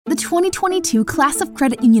2022 class of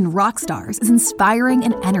credit union rock stars is inspiring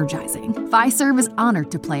and energizing. Fiserv is honored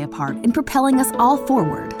to play a part in propelling us all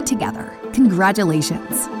forward together.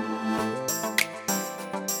 Congratulations.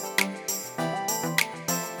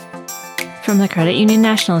 From the Credit Union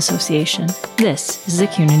National Association, this is the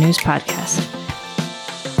CUNA News Podcast.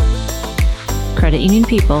 Credit union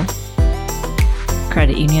people,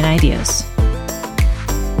 credit union ideas.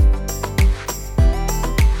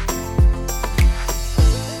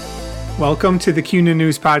 Welcome to the CUNA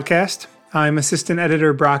News Podcast. I'm Assistant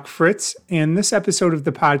Editor Brock Fritz, and this episode of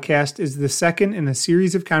the podcast is the second in a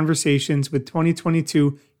series of conversations with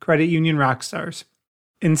 2022 credit union rock stars.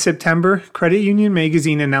 In September, Credit Union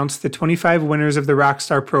Magazine announced the 25 winners of the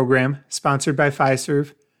Rockstar program, sponsored by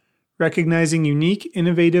Fiserv, recognizing unique,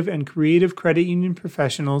 innovative, and creative credit union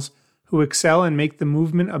professionals who excel and make the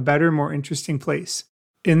movement a better, more interesting place.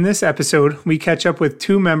 In this episode, we catch up with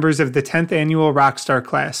two members of the 10th annual Rockstar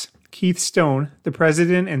class, Keith Stone, the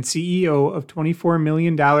president and CEO of $24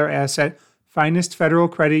 million asset Finest Federal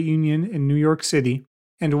Credit Union in New York City,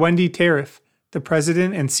 and Wendy Tariff, the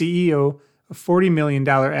president and CEO of $40 million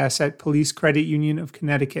asset Police Credit Union of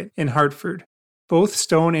Connecticut in Hartford. Both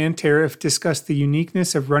Stone and Tariff discuss the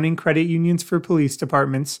uniqueness of running credit unions for police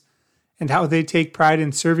departments and how they take pride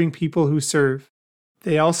in serving people who serve.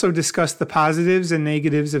 They also discuss the positives and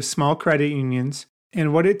negatives of small credit unions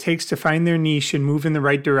and what it takes to find their niche and move in the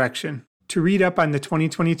right direction. To read up on the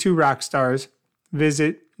 2022 Rockstars,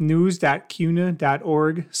 visit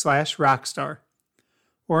news.cuna.org/rockstar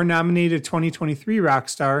or nominate a 2023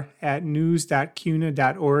 Rockstar at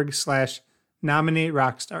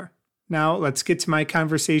news.cuna.org/nominate-rockstar. Now let's get to my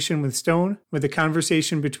conversation with Stone, with a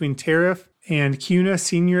conversation between Tariff and CUNA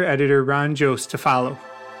Senior Editor Ron Jost to follow.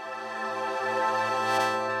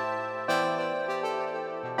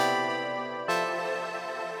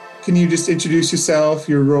 Can you just introduce yourself,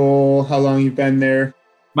 your role, how long you've been there?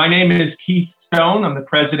 My name is Keith Stone. I'm the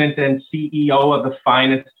president and CEO of the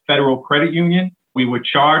Finest Federal Credit Union. We were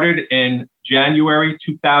chartered in January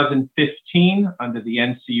 2015 under the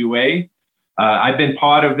NCUA. I've been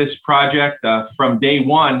part of this project from day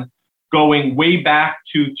one, going way back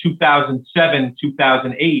to 2007,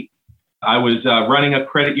 2008. I was running a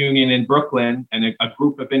credit union in Brooklyn, and a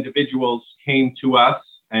group of individuals came to us.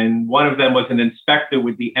 And one of them was an inspector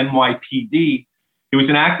with the NYPD. He was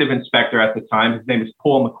an active inspector at the time. His name is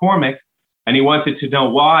Paul McCormick. And he wanted to know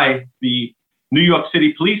why the New York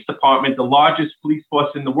City Police Department, the largest police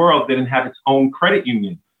force in the world, didn't have its own credit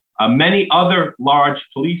union. Many other large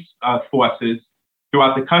police forces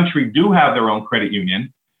throughout the country do have their own credit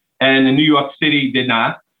union. And New York City did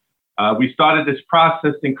not. We started this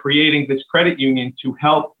process in creating this credit union to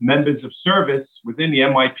help members of service within the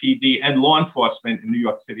NYPD and law enforcement in New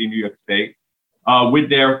York City and New York State with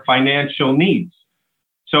their financial needs.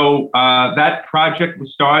 So that project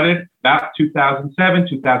was started about 2007,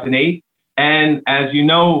 2008. And as you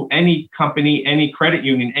know, any company, any credit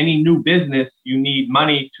union, any new business, you need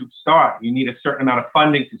money to start. You need a certain amount of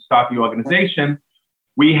funding to start the organization.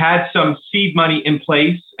 We had some seed money in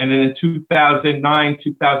place, and then in 2009,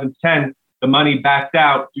 2010, the money backed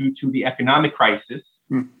out due to the economic crisis.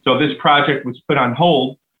 So this project was put on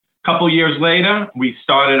hold. A couple of years later, we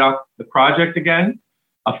started up the project again.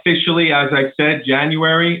 Officially, as I said,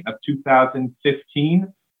 January of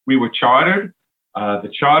 2015, we were chartered.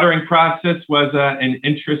 The chartering process was an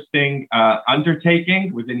interesting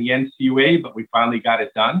undertaking within the NCUA, but we finally got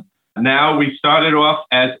it done. Now we started off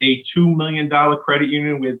as a $2 million credit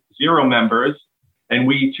union with 0 members. And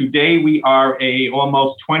today we are a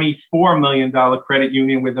almost $24 million credit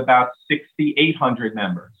union with about 6,800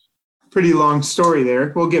 members. Pretty long story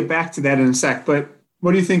there. We'll get back to that in a sec. But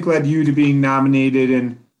what do you think led you to being nominated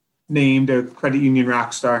and named a credit union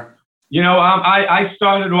rock star? You know, I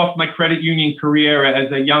started off my credit union career as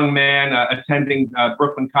a young man attending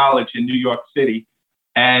Brooklyn College in New York City.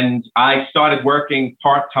 And I started working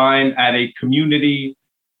part-time at a community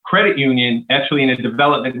credit union, actually in a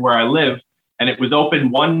development where I live. And it was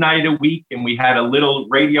open one night a week. And we had a little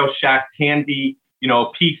Radio Shack handy,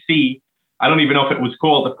 PC. I don't even know if it was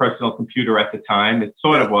called a personal computer at the time. It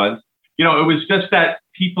sort of was. It was just that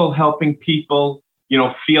people helping people,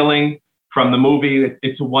 feeling from the movie,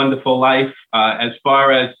 It's a Wonderful Life. As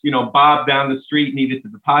far as, Bob down the street needed to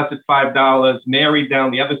deposit $5. Mary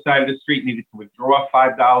down the other side of the street needed to withdraw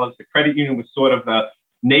 $5. The credit union was sort of the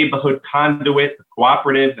neighborhood conduit, the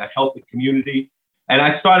cooperative that helped the community. And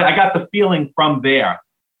I got the feeling from there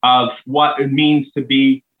of what it means to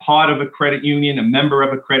be part of a credit union, a member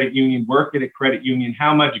of a credit union, work at a credit union,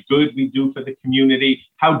 how much good we do for the community,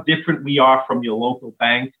 how different we are from your local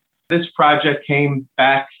bank. This project came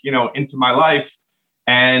back, into my life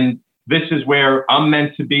And this is where I'm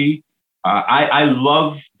meant to be. I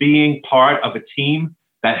love being part of a team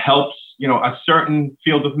that helps, a certain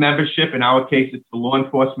field of membership. In our case, it's the law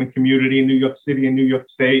enforcement community in New York City and New York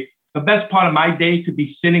State. The best part of my day could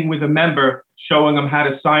be sitting with a member, showing them how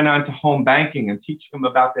to sign on to home banking and teaching them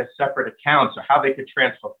about their separate accounts or how they could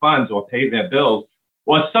transfer funds or pay their bills,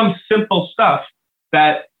 or some simple stuff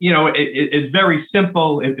that, it is very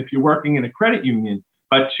simple if you're working in a credit union,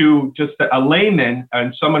 but to just a layman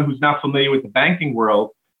and someone who's not familiar with the banking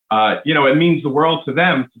world, it means the world to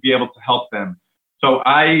them to be able to help them. So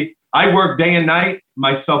I work day and night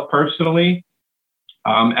myself personally,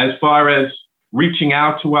 as far as reaching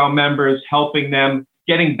out to our members, helping them,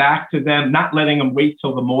 getting back to them, not letting them wait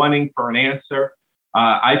till the morning for an answer.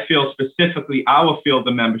 I feel specifically our field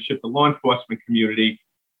of membership, the law enforcement community,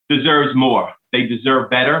 deserves more. They deserve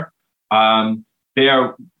better. They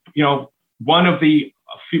are, one of the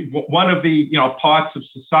parts of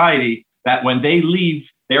society that when they leave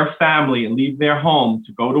their family and leave their home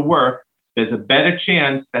to go to work, there's a better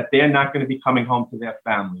chance that they're not going to be coming home to their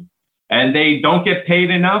family. And they don't get paid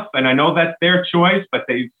enough. And I know that's their choice, but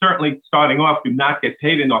they certainly starting off do not get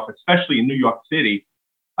paid enough, especially in New York City.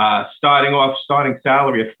 Starting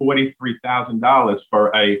salary of $43,000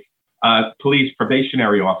 for a police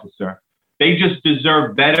probationary officer. They just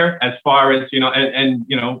deserve better as far as,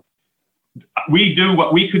 we do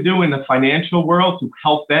what we could do in the financial world to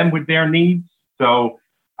help them with their needs. So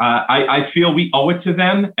I feel we owe it to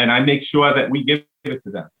them, and I make sure that we give it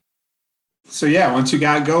to them. So yeah, once you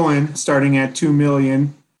got going, starting at $2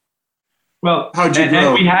 million. Well, how'd you grow?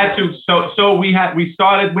 And we had to. So we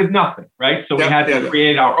started with nothing, right? So we had to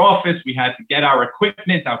create our office. We had to get our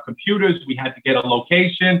equipment, our computers. We had to get a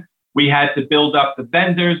location. We had to build up the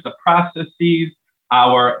vendors, the processes,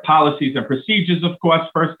 our policies and procedures, of course,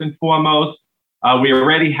 first and foremost. We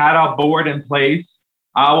already had our board in place.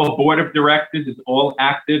 Our board of directors is all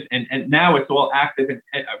active, and now it's all active and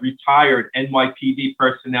retired NYPD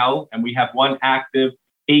personnel, and we have one active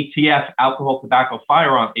ATF, alcohol, tobacco,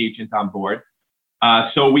 firearm agent on board.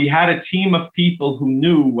 So we had a team of people who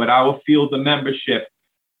knew what our field of membership,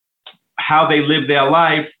 how they live their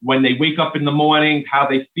life, when they wake up in the morning, how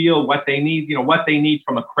they feel, what they need, what they need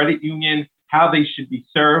from a credit union, how they should be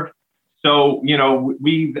served. So,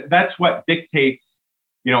 that's what dictates,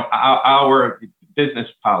 our business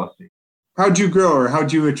policy. How'd you grow, or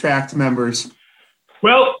how'd you attract members?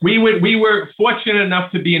 Well, we were fortunate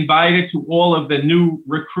enough to be invited to all of the new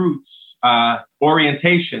recruits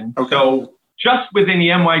orientation. Okay. So just within the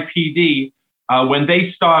NYPD, when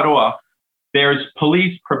they start off, there's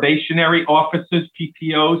police probationary officers,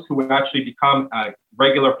 PPOs, who will actually become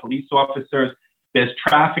regular police officers. There's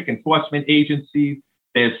traffic enforcement agencies.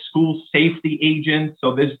 There's school safety agents.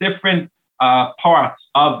 So there's different parts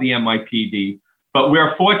of the NYPD. But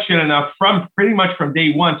we're fortunate enough pretty much from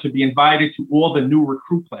day one to be invited to all the new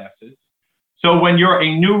recruit classes. So when you're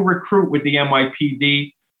a new recruit with the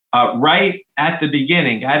NYPD, right at the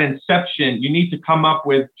beginning, at inception, you need to come up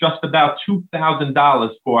with just about $2,000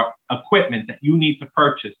 for equipment that you need to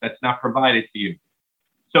purchase that's not provided to you.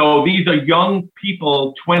 So these are young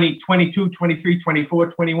people, 20, 22, 23,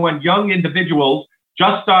 24, 21, young individuals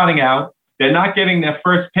just starting out. They're not getting their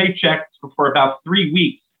first paychecks for about 3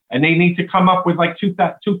 weeks. And they need to come up with like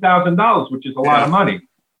 $2,000, which is a lot of money.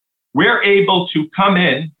 We're able to come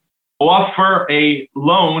in, offer a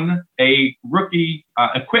loan, a rookie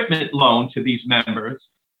equipment loan to these members,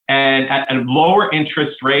 and at a lower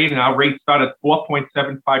interest rate, and our rates start at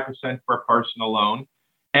 4.75% for a personal loan,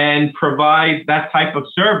 and provide that type of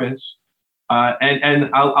service. And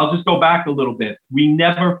I'll just go back a little bit. We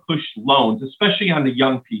never push loans, especially on the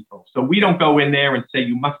young people. So we don't go in there and say,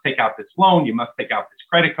 you must take out this loan, you must take out this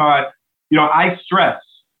credit card. I stress,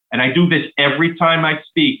 and I do this every time I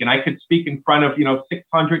speak, and I could speak in front of,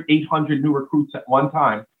 600, 800 new recruits at one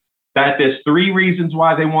time, that there's 3 reasons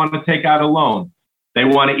why they want to take out a loan. They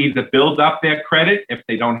want to either build up their credit if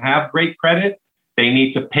they don't have great credit, they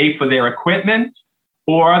need to pay for their equipment,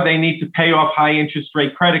 or they need to pay off high interest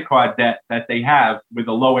rate credit card debt that they have with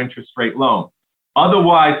a low interest rate loan.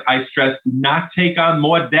 Otherwise, I stress, do not take on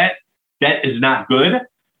more debt. Debt is not good.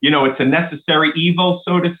 It's a necessary evil,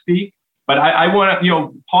 so to speak. But I want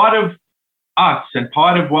to, part of us and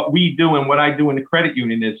part of what we do and what I do in the credit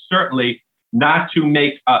union is certainly not to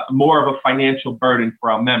make more of a financial burden for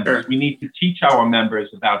our members. Sure. We need to teach our members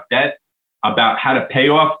about debt, about how to pay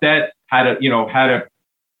off debt, how to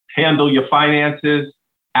handle your finances,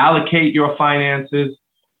 allocate your finances.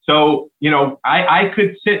 So, I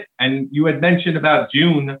could sit, and you had mentioned about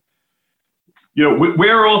June,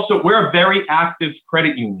 we're a very active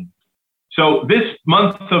credit union. So this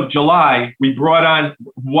month of July, we brought on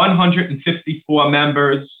 154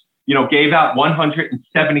 members, gave out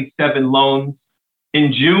 177 loans.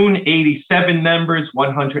 In June, 87 members,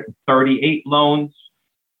 138 loans.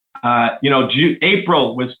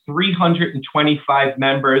 April was 325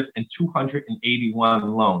 members and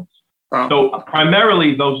 281 loans. Wow. So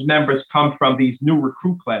primarily those members come from these new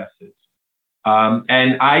recruit classes.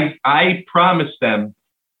 And I promised them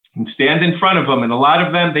and stand in front of them. And a lot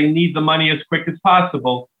of them, they need the money as quick as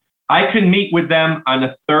possible. I could meet with them on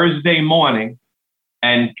a Thursday morning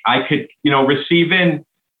and I could, receive in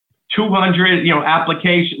 200,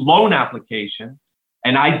 loan application.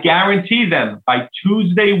 And I guarantee them by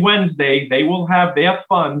Tuesday, Wednesday, they will have their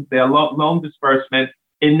funds, their loan disbursement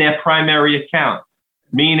in their primary account,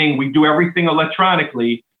 meaning we do everything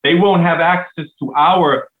electronically. They won't have access to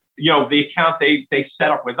our, the account they set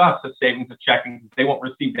up with us, the savings and checking. They won't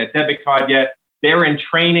receive their debit card yet. They're in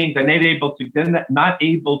training. They're not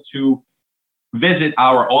able to visit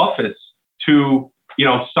our office to,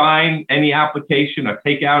 sign any application or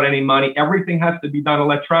take out any money. Everything has to be done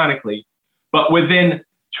electronically. But within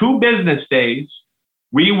 2 business days,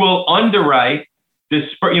 we will underwrite this,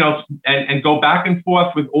 and go back and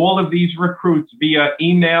forth with all of these recruits via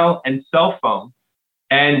email and cell phone.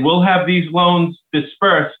 And we'll have these loans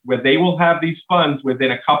dispersed where they will have these funds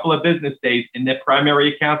within a couple of business days in their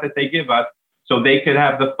primary account that they give us, so they could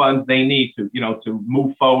have the funds they need to, to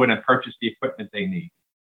move forward and purchase the equipment they need.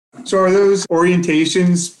 So are those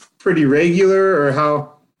orientations pretty regular, or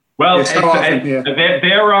how? Well, often,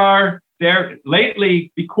 there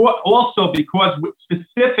lately, because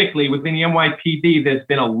specifically within the NYPD, there's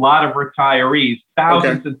been a lot of retirees,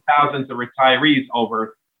 thousands and thousands of retirees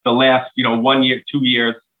over the last, 1 year, 2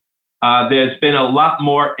 years. There's been a lot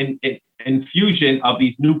more infusion of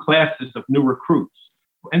these new classes of new recruits.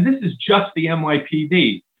 And this is just the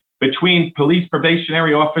NYPD. Between police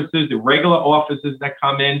probationary officers, the regular officers that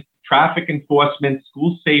come in, traffic enforcement,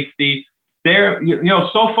 school safety,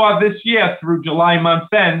 so far this year through July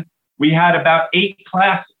month end, we had about 8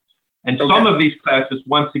 classes. And some of these classes,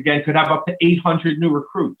 once again, could have up to 800 new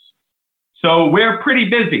recruits. So we're pretty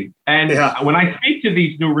busy. And when I speak to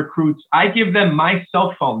these new recruits, I give them my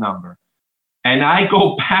cell phone number and I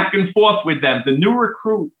go back and forth with them. The new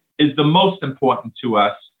recruit is the most important to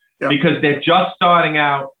us because they're just starting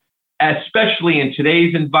out, especially in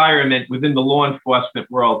today's environment within the law enforcement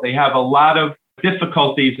world. They have a lot of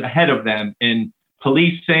difficulties ahead of them in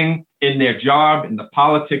policing, in their job, in the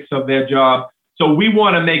politics of their job. So we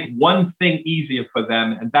want to make one thing easier for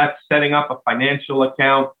them, and that's setting up a financial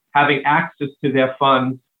account, having access to their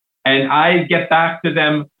funds. And I get back to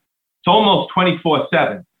them, it's almost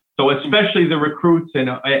 24/7. So especially the recruits, and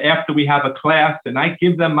after we have a class, and I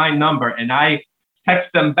give them my number and I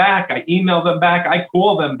text them back, I email them back, I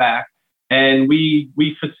call them back, and we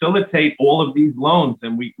facilitate all of these loans,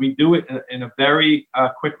 and we do it in a very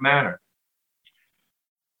quick manner.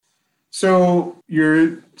 So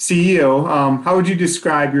you're CEO, how would you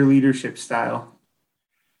describe your leadership style?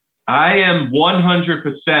 I am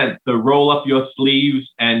 100% the roll up your sleeves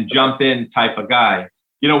and jump in type of guy.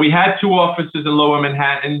 We had 2 offices in Lower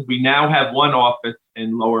Manhattan. We now have 1 office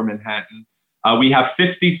in Lower Manhattan. We have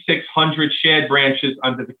 5,600 shared branches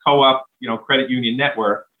under the co-op, credit union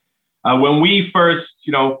network. When we first,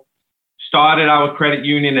 started our credit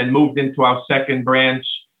union and moved into our second branch,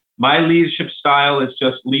 my leadership style is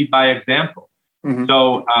just lead by example. Mm-hmm.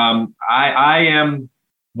 So I am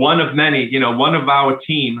one of many, one of our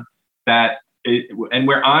team and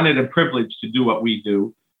we're honored and privileged to do what we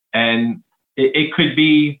do. And it could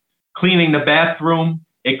be cleaning the bathroom.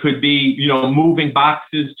 It could be, moving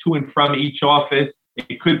boxes to and from each office.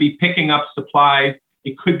 It could be picking up supplies.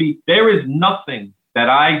 It could be, there is nothing that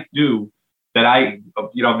I do that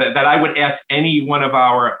I would ask any one of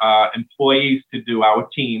our employees to do, our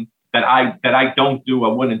team, that I don't do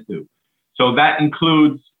or wouldn't do. So that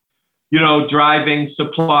includes, driving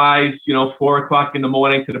supplies, 4:00 in the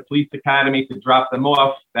morning to the police academy to drop them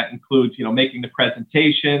off. That includes, making the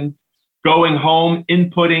presentations, going home,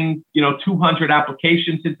 inputting, 200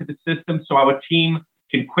 applications into the system so our team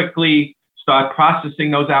can quickly start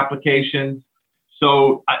processing those applications.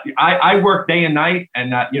 So I work day and night,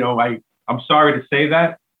 and I'm sorry to say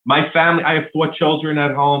that. My family, I have 4 children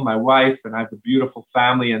at home, my wife, and I have a beautiful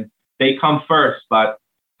family, and they come first, but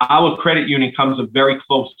our credit union comes a very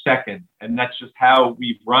close second. And that's just how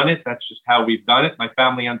we've run it. That's just how we've done it. My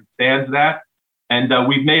family understands that. And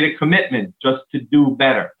we've made a commitment just to do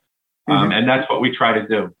better. And that's what we try to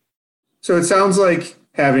do. So it sounds like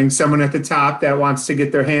having someone at the top that wants to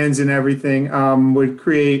get their hands in everything would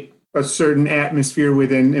create a certain atmosphere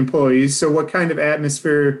within employees. So what kind of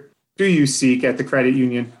atmosphere do you seek at the credit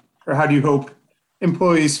union? Or how do you hope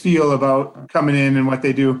employees feel about coming in and what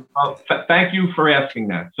they do? Well, thank you for asking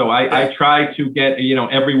that. So I try to get,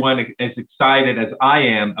 everyone as excited as I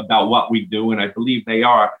am about what we do, and I believe they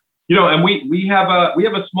are. And we have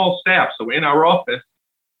a small staff. So in our office,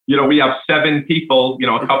 we have 7 people,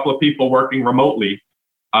 a couple of people working remotely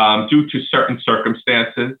due to certain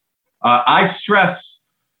circumstances. I stress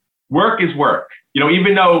work is work.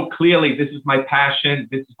 Even though clearly this is my passion,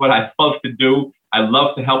 this is what I love to do. I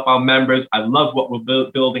love to help our members. I love what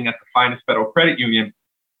we're building at the Finest Federal Credit Union.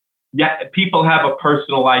 Yet people have a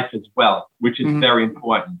personal life as well, which is very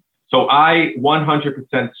important. So I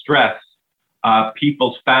 100% stress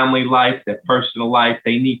people's family life, their personal life.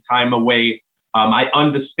 They need time away. I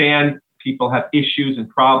understand people have issues and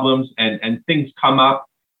problems and things come up.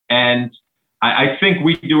 And I think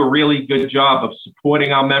we do a really good job of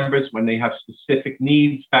supporting our members when they have specific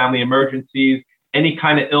needs, family emergencies, any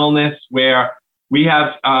kind of illness where we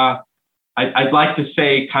have, I'd like to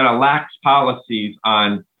say, kind of lax policies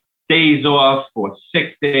on days off or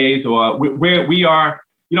sick days, or where we are,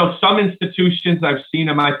 some institutions I've seen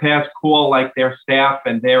in my past call like their staff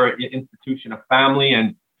and their institution a family.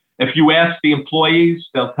 And if you ask the employees,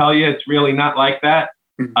 they'll tell you it's really not like that.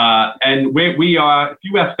 And we are, if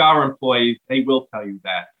you ask our employees, they will tell you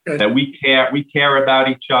that we care about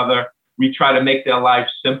each other. We try to make their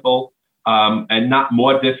lives simple and not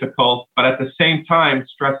more difficult, but at the same time,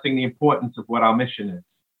 stressing the importance of what our mission is.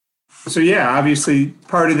 So yeah, obviously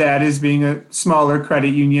part of that is being a smaller credit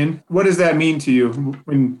union. What does that mean to you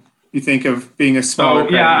when you think of being a smaller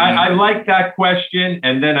credit union? I like that question,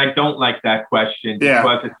 and then I don't like that question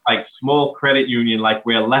because it's like small credit union, like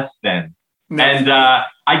we're less than. No. And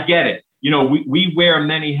I get it. We wear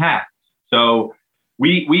many hats. So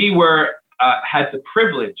we had the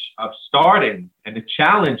privilege of starting and the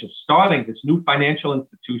challenge of starting this new financial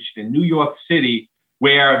institution in New York City,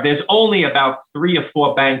 where there's only about 3 or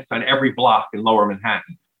 4 banks on every block in Lower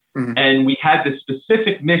Manhattan. And we had this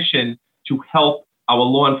specific mission to help our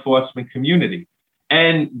law enforcement community.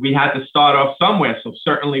 And we had to start off somewhere. So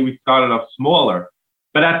certainly we started off smaller.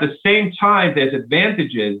 But at the same time, there's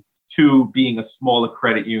advantages to being a smaller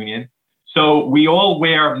credit union. So we all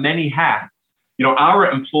wear many hats. Our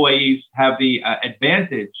employees have the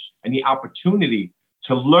advantage and the opportunity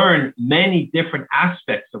to learn many different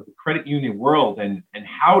aspects of the credit union world and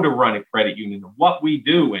how to run a credit union, and what we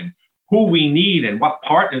do and who we need and what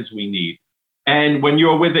partners we need. And when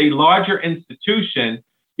you're with a larger institution,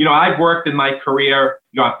 I've worked in my career,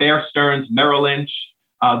 at Bear Stearns, Merrill Lynch,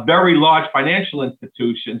 very large financial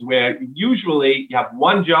institutions where usually you have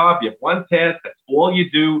one job, you have one task, that's all you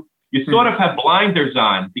do. You sort of have blinders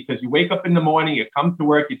on because you wake up in the morning, you come to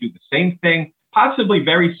work, you do the same thing, possibly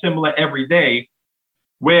very similar every day.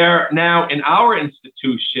 Where now in our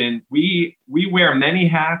institution, we wear many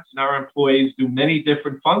hats and our employees do many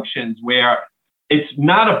different functions where it's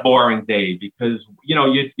not a boring day because,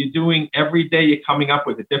 you're doing every day, you're coming up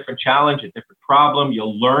with a different challenge, a different problem, you're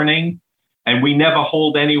learning, and we never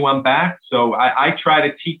hold anyone back. So I try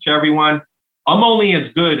to teach everyone, I'm only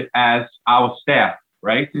as good as our staff,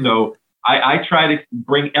 right? So I try to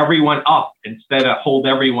bring everyone up instead of hold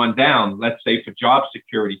everyone down, let's say for job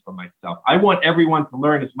security for myself. I want everyone to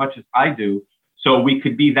learn as much as I do so we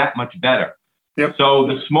could be that much better. Yep. So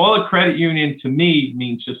the smaller credit union to me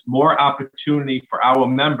means just more opportunity for our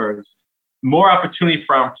members, more opportunity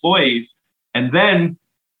for our employees, and then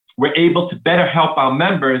we're able to better help our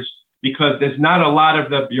members because there's not a lot of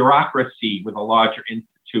the bureaucracy with a larger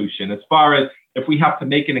institution. As far as if we have to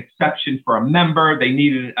make an exception for a member, they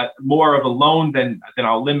needed more of a loan than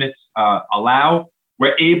our limits allow.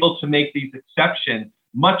 We're able to make these exceptions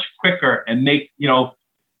much quicker and make,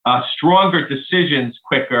 stronger decisions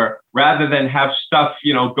quicker rather than have stuff,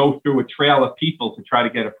 go through a trail of people to try to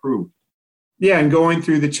get approved. Yeah, and going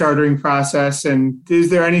through the chartering process. And is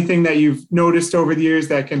there anything that you've noticed over the years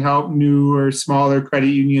that can help new or smaller credit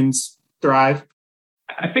unions thrive?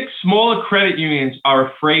 I think smaller credit unions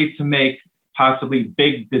are afraid to make possibly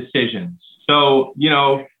big decisions. So,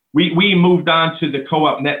 we moved on to the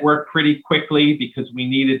co-op network pretty quickly because we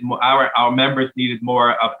needed more, our members needed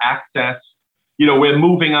more of access. We're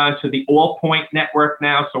moving on to the Allpoint network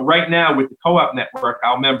now. So right now with the co-op network,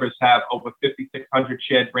 our members have over 5,600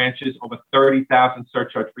 shared branches, over 30,000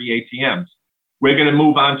 surcharge-free ATMs. We're going to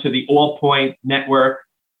move on to the Allpoint network,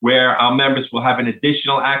 where our members will have an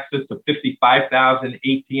additional access to 55,000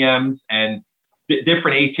 ATMs and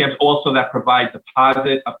different ATMs also that provide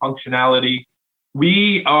deposit functionality.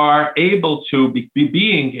 We are able to be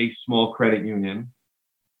being a small credit union.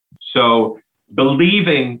 So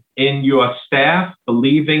believing in your staff,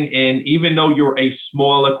 believing in, even though you're a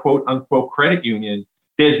smaller quote unquote credit union,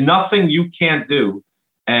 there's nothing you can't do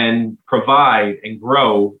and provide and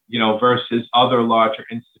grow, versus other larger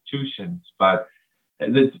institutions. But,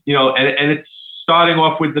 and it's starting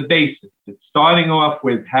off with the basics. It's starting off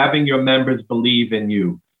with having your members believe in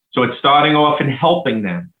you. So it's starting off in helping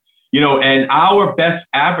them, and our best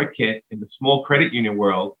advocate in the small credit union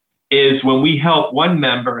world is when we help one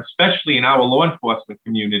member, especially in our law enforcement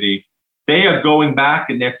community, they are going back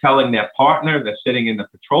and they're telling their partner, they're sitting in the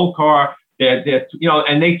patrol car, and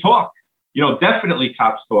they talk, definitely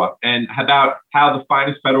cops talk, and about how the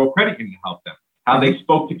finest federal credit union helped them, how they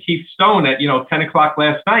spoke to Keith Stone at, 10 o'clock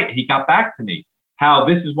last night. He got back to me, how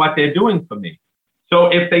this is what they're doing for me. So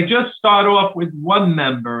if they just start off with one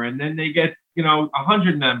member and then they get,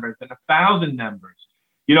 100 members and 1,000 members,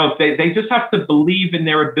 they just have to believe in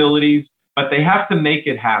their abilities, but they have to make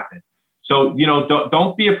it happen. So,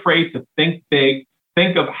 don't be afraid to think big,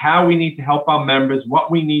 think of how we need to help our members,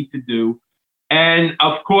 what we need to do. And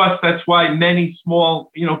of course, that's why many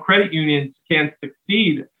small, credit unions can't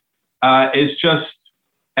succeed, is just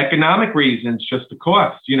economic reasons, just the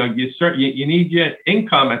cost. You need your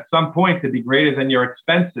income at some point to be greater than your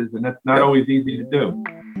expenses, and that's not always easy to do.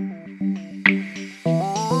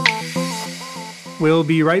 We'll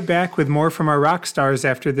be right back with more from our rock stars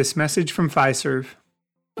after this message from Fiserv.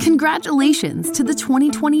 Congratulations to the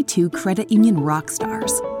 2022 Credit Union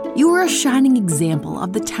Rockstars. You are a shining example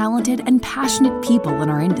of the talented and passionate people in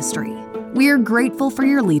our industry. We are grateful for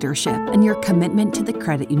your leadership and your commitment to the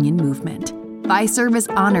credit union movement. Fiserv is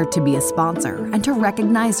honored to be a sponsor and to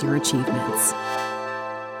recognize your achievements.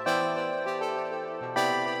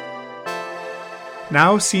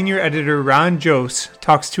 Now, Senior Editor Ron Jose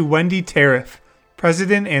talks to Wendy Tariff,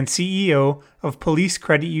 President and CEO of Police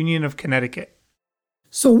Credit Union of Connecticut.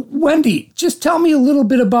 So, Wendy, just tell me a little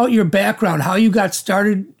bit about your background, how you got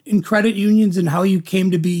started in credit unions and how you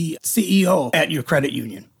came to be CEO at your credit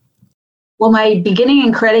union. Well, my beginning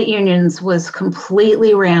in credit unions was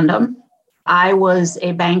completely random. I was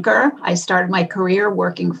a banker. I started my career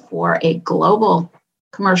working for a global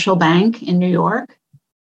commercial bank in New York.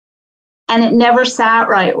 And it never sat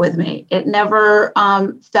right with me. It never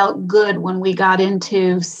felt good when we got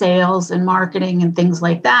into sales and marketing and things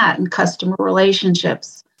like that and customer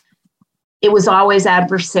relationships. It was always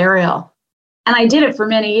adversarial. And I did it for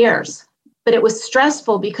many years, but it was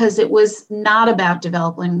stressful because it was not about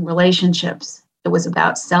developing relationships. It was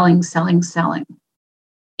about selling.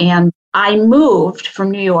 And I moved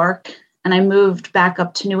from New York and I moved back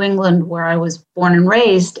up to New England where I was born and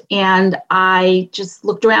raised. And I just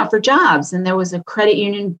looked around for jobs. And there was a credit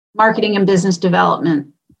union marketing and business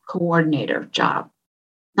development coordinator job.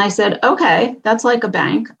 And I said, okay, that's like a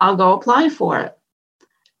bank. I'll go apply for it.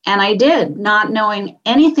 And I did, not knowing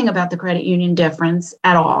anything about the credit union difference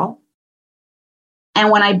at all.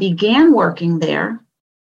 And when I began working there,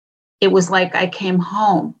 it was like I came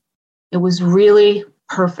home. It was really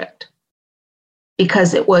perfect,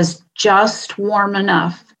 because it was just warm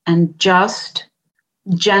enough and just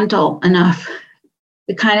gentle enough.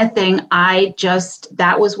 The kind of thing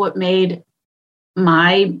that was what made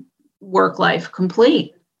my work life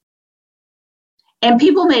complete. And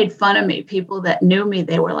people made fun of me. People that knew me,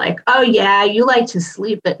 they were like, oh yeah, you like to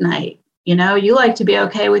sleep at night. You like to be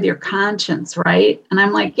okay with your conscience, right? And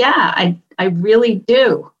I'm like, yeah, I really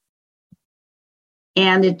do.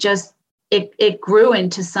 And it grew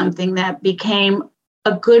into something that became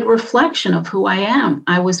a good reflection of who I am.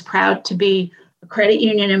 I was proud to be a credit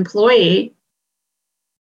union employee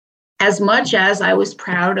as much as I was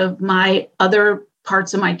proud of my other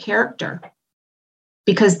parts of my character,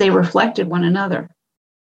 because they reflected one another.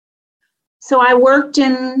 So I worked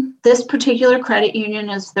in this particular credit union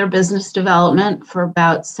as their business development for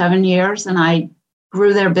about 7 years, and I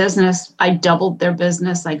grew their business. I doubled their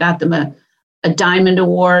business. I got them a Diamond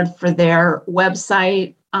Award for their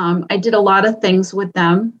website. I did a lot of things with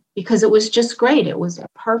them because it was just great. It was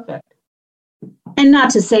perfect. And not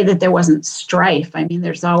to say that there wasn't strife. I mean,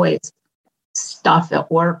 there's always stuff at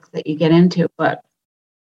work that you get into, but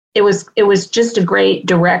it was just a great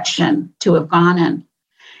direction to have gone in.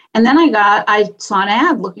 And then I saw an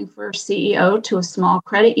ad looking for a CEO to a small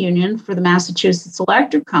credit union for the Massachusetts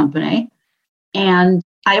Electric Company. And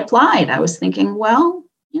I applied. I was thinking, well,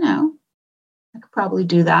 I could probably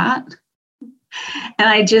do that. And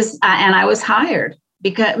I was hired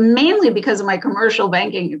mainly because of my commercial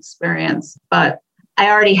banking experience, but I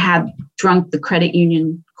already had drunk the credit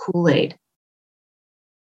union Kool-Aid.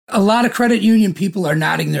 A lot of credit union people are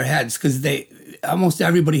nodding their heads because almost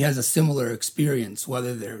everybody has a similar experience,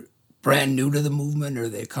 whether they're brand new to the movement or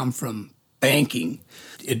they come from banking.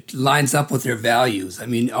 It lines up with their values. I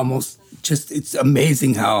mean, it's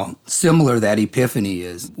amazing how similar that epiphany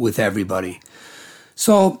is with everybody.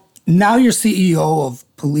 So now you're CEO of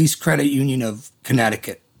Police Credit Union of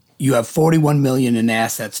Connecticut. You have $41 million in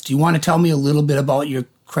assets. Do you want to tell me a little bit about your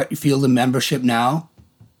field of membership now?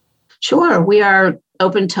 Sure. We are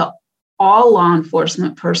open to all law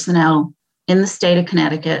enforcement personnel in the state of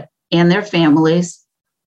Connecticut and their families,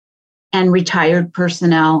 and retired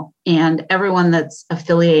personnel, and everyone that's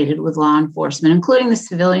affiliated with law enforcement, including the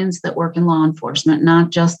civilians that work in law enforcement, not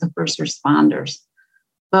just the first responders.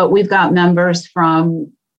 But we've got members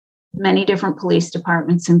from many different police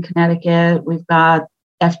departments in Connecticut. We've got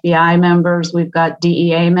FBI members. We've got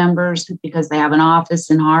DEA members because they have an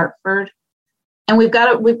office in Hartford. And we've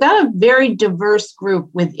got a very diverse group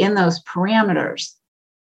within those parameters.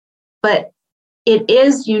 But it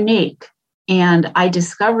is unique. And I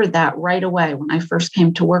discovered that right away when I first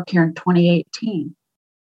came to work here in 2018,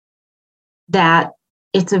 that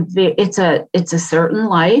it's a certain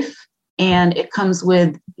life, and it comes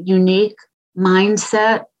with unique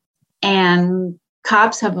mindset, and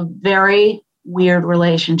cops have a very weird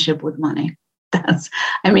relationship with money. That's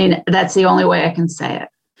the only way I can say it.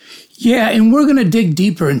 Yeah, and we're going to dig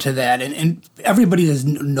deeper into that. And everybody has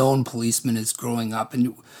known policemen as growing up,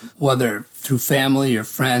 and whether through family or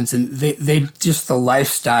friends, and they just the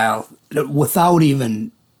lifestyle, without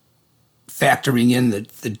even factoring in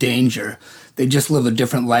the danger, they just live a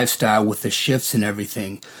different lifestyle with the shifts and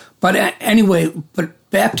everything. But anyway,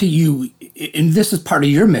 back to you, and this is part of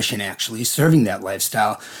your mission, actually, serving that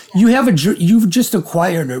lifestyle. You've just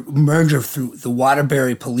acquired a merger through the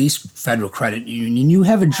Waterbury Police Federal Credit Union. You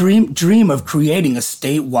have a dream of creating a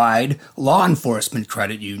statewide law enforcement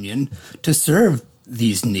credit union to serve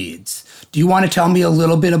these needs. Do you want to tell me a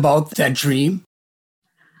little bit about that dream?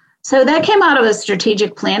 So that came out of a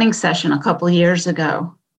strategic planning session a couple of years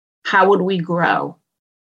ago. How would we grow?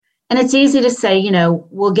 And it's easy to say,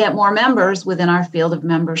 we'll get more members within our field of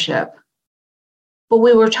membership. But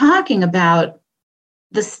we were talking about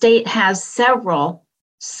the state has several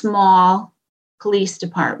small police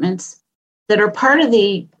departments that are part of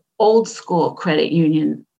the old school credit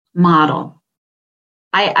union model.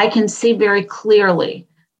 I can see very clearly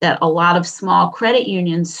that a lot of small credit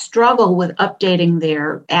unions struggle with updating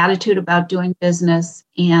their attitude about doing business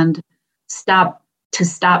and stop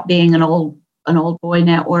being an old boy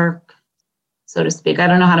network, so to speak. I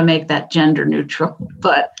don't know how to make that gender neutral,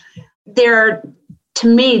 but there are,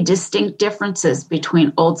 to me, distinct differences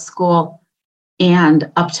between old school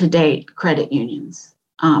and up-to-date credit unions.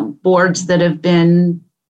 Boards that have been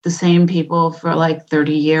the same people for like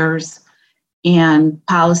 30 years, and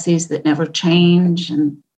policies that never change,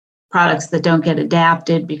 and products that don't get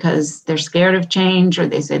adapted because they're scared of change or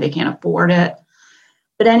they say they can't afford it.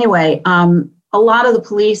 But anyway, a lot of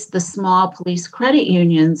the small police credit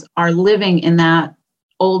unions are living in that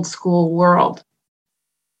old school world.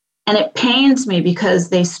 And it pains me because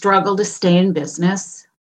they struggle to stay in business.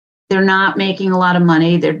 They're not making a lot of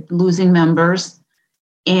money. They're losing members.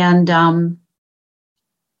 And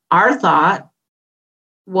our thought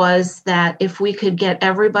was that if we could get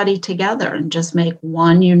everybody together and just make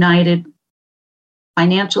one united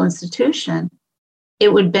financial institution,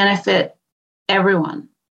 it would benefit everyone.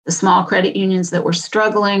 The small credit unions that were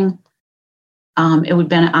struggling, it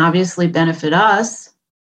would obviously benefit us,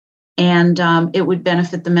 and it would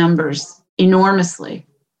benefit the members enormously.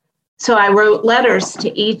 So I wrote letters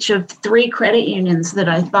to each of 3 credit unions that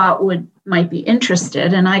I thought might be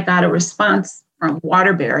interested, and I got a response from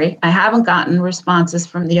Waterbury. I haven't gotten responses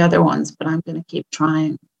from the other ones, but I'm going to keep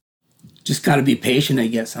trying. Just got to be patient, I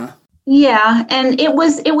guess, huh? Yeah, and it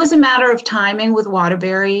was a matter of timing with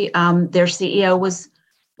Waterbury. Their CEO was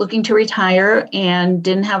looking to retire and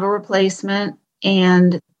didn't have a replacement,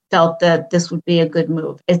 and felt that this would be a good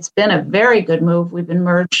move. It's been a very good move. We've been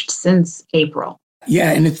merged since April.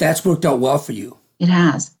 Yeah, and that's worked out well for you. It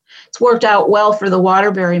has. It's worked out well for the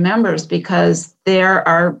Waterbury members because there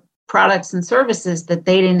are products and services that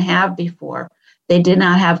they didn't have before. They did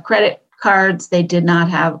not have credit cards. They did not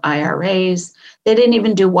have IRAs. They didn't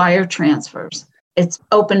even do wire transfers. It's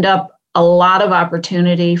opened up a lot of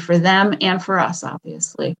opportunity for them and for us,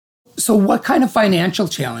 obviously. So what kind of financial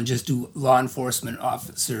challenges do law enforcement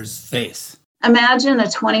officers face? Imagine a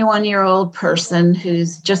 21-year-old person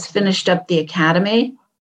who's just finished up the academy,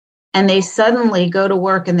 and they suddenly go to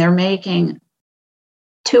work and they're making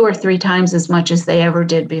 2 or 3 times as much as they ever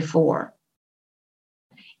did before.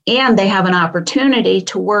 And they have an opportunity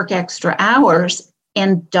to work extra hours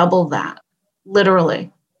and double that,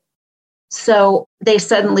 literally. So they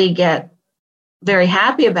suddenly get very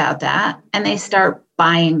happy about that, and they start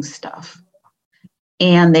buying stuff.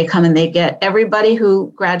 and they come and they get, everybody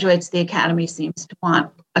who graduates the academy seems to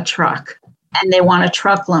want a truck, and they want a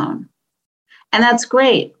truck loan. And that's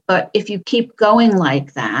great. But if you keep going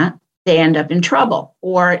like that, they end up in trouble.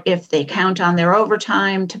 Or if they count on their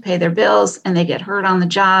overtime to pay their bills and they get hurt on the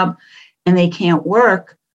job and they can't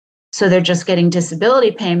work, so they're just getting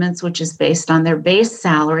disability payments, which is based on their base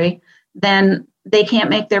salary, then they can't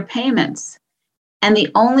make their payments. And the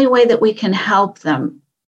only way that we can help them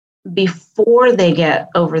before they get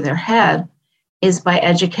over their head is by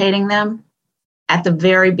educating them at the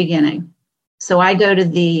very beginning. So I go to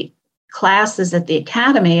the classes at the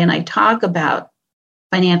academy and I talk about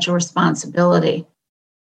financial responsibility.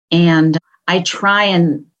 And I try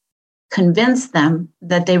and convince them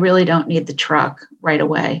that they really don't need the truck right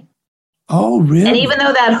away. Oh, really? And even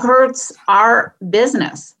though that hurts our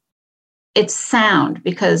business, it's sound,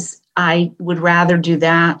 because I would rather do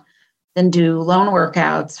that than do loan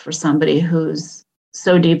workouts for somebody who's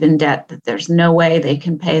so deep in debt that there's no way they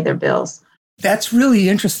can pay their bills. That's really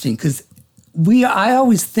interesting, because I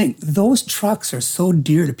always think those trucks are so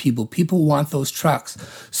dear to people. People want those trucks.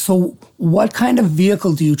 So what kind of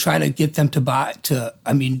vehicle do you try to get them to buy? Do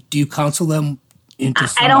you counsel them into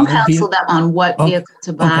some I don't other counsel vehicle? them on what vehicle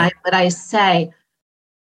to buy, okay. But I say,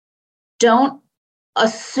 don't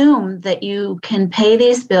assume that you can pay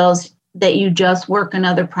these bills, that you just work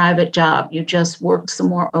another private job, you just work some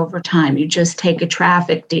more overtime, you just take a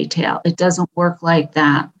traffic detail. It doesn't work like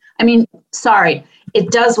that.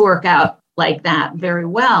 It does work out like that very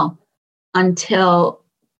well until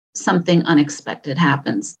something unexpected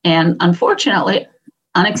happens. And unfortunately,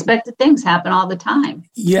 unexpected things happen all the time.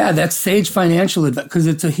 Yeah, that's sage financial advice, because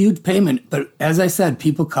it's a huge payment. But as I said,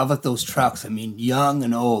 people covet those trucks. Young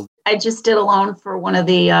and old. I just did a loan for one of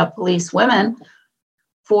the police women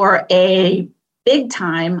for a big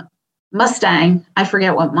time Mustang. I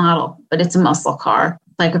forget what model, but it's a muscle car,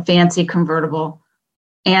 like a fancy convertible.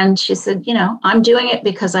 And she said, I'm doing it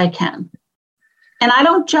because I can. And I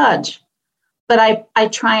don't judge, but I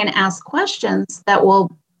try and ask questions that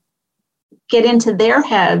will get into their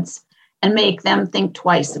heads and make them think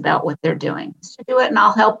twice about what they're doing. So do it, and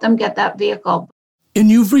I'll help them get that vehicle.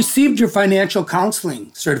 And you've received your financial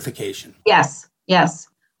counseling certification. Yes.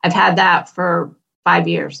 I've had that for 5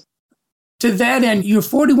 years. To that end, you're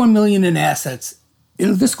 $41 million in assets.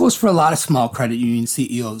 And this goes for a lot of small credit union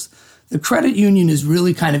CEOs. The credit union is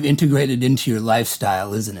really kind of integrated into your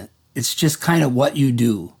lifestyle, isn't it? It's just kind of what you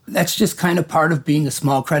do. That's just kind of part of being a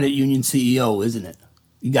small credit union CEO, isn't it?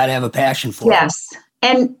 You got to have a passion for it. Yes.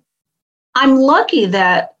 And I'm lucky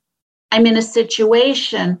that I'm in a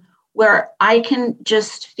situation where I can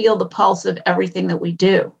just feel the pulse of everything that we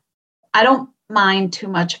do. I don't mind too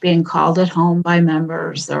much being called at home by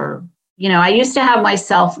members, or, I used to have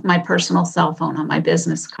my personal cell phone on my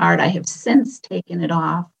business card. I have since taken it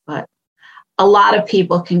off, but a lot of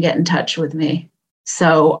people can get in touch with me.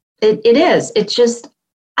 So it's just,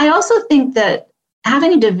 I also think that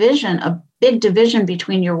having a big division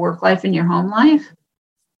between your work life and your home life,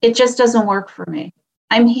 it just doesn't work for me.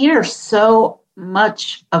 I'm here so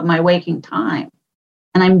much of my waking time,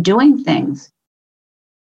 and I'm doing things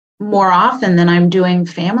more often than I'm doing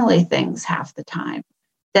family things half the time,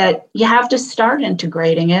 that you have to start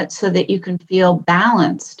integrating it so that you can feel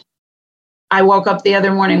balanced. I woke up the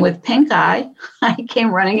other morning with pink eye. I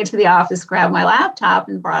came running into the office, grabbed my laptop,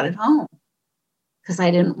 and brought it home because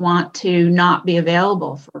I didn't want to not be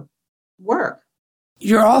available for work.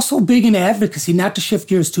 You're also big in advocacy, not to shift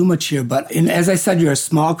gears too much here, and as I said, you're a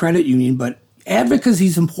small credit union, but advocacy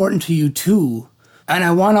is important to you too. And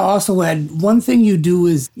I want to also add, one thing you do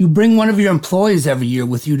is you bring one of your employees every year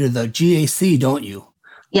with you to the GAC, don't you?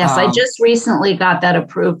 Yes, I just recently got that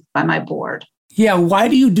approved by my board. Yeah, why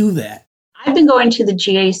do you do that? I've been going to the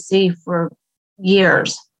GAC for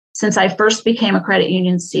years, since I first became a credit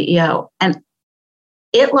union CEO. And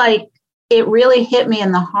it really hit me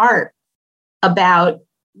in the heart about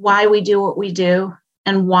why we do what we do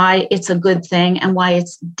and why it's a good thing and why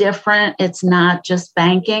it's different. It's not just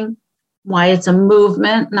banking, why it's a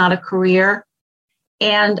movement, not a career.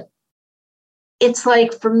 And it's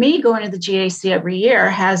like, for me, going to the GAC every year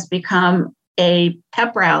has become a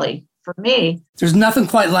pep rally for me. There's nothing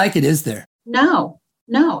quite like it, is there? No,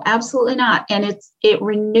 absolutely not. And it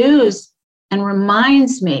renews and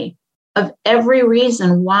reminds me of every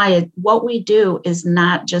reason why what we do is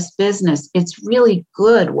not just business. It's really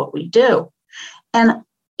good what we do. And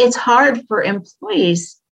it's hard for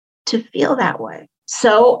employees to feel that way.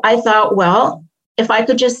 So I thought, well, if I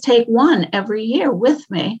could just take one every year with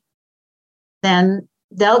me, then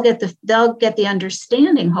they'll get the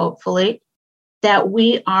understanding, hopefully, that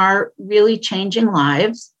we are really changing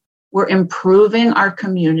lives we're improving our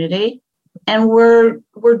community, and we're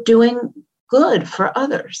doing good for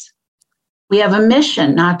others. We have a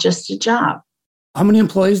mission, not just a job. How many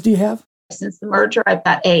employees do you have? Since the merger, I've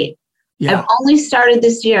got 8. Yeah. I've only started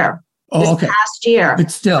this year, past year.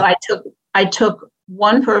 But still. So I took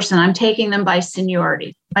one person. I'm taking them by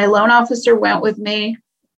seniority. My loan officer went with me,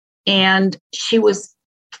 and she was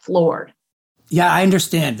floored. Yeah, I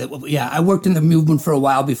understand that. Yeah, I worked in the movement for a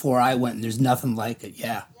while before I went, and there's nothing like it.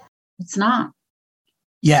 Yeah. It's not.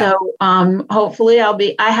 Yeah. So hopefully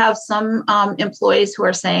I have some employees who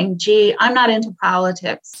are saying, gee, I'm not into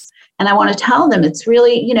politics. And I want to tell them it's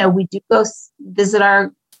really, we do go visit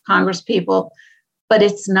our Congress people, but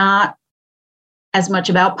it's not as much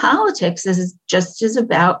about politics as it just is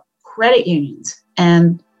about credit unions.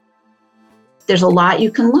 And there's a lot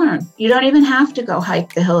you can learn. You don't even have to go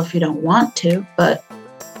hike the hill if you don't want to, but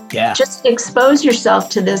just expose yourself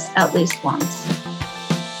to this at least once.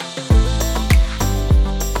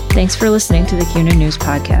 Thanks for listening to the CUNA News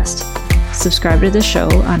Podcast. Subscribe to the show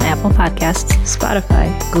on Apple Podcasts,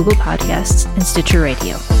 Spotify, Google Podcasts, and Stitcher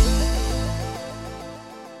Radio.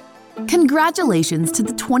 Congratulations to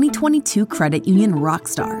the 2022 Credit Union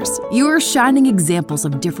Rockstars. You are shining examples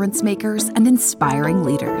of difference makers and inspiring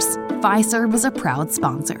leaders. Fiserv is a proud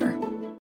sponsor.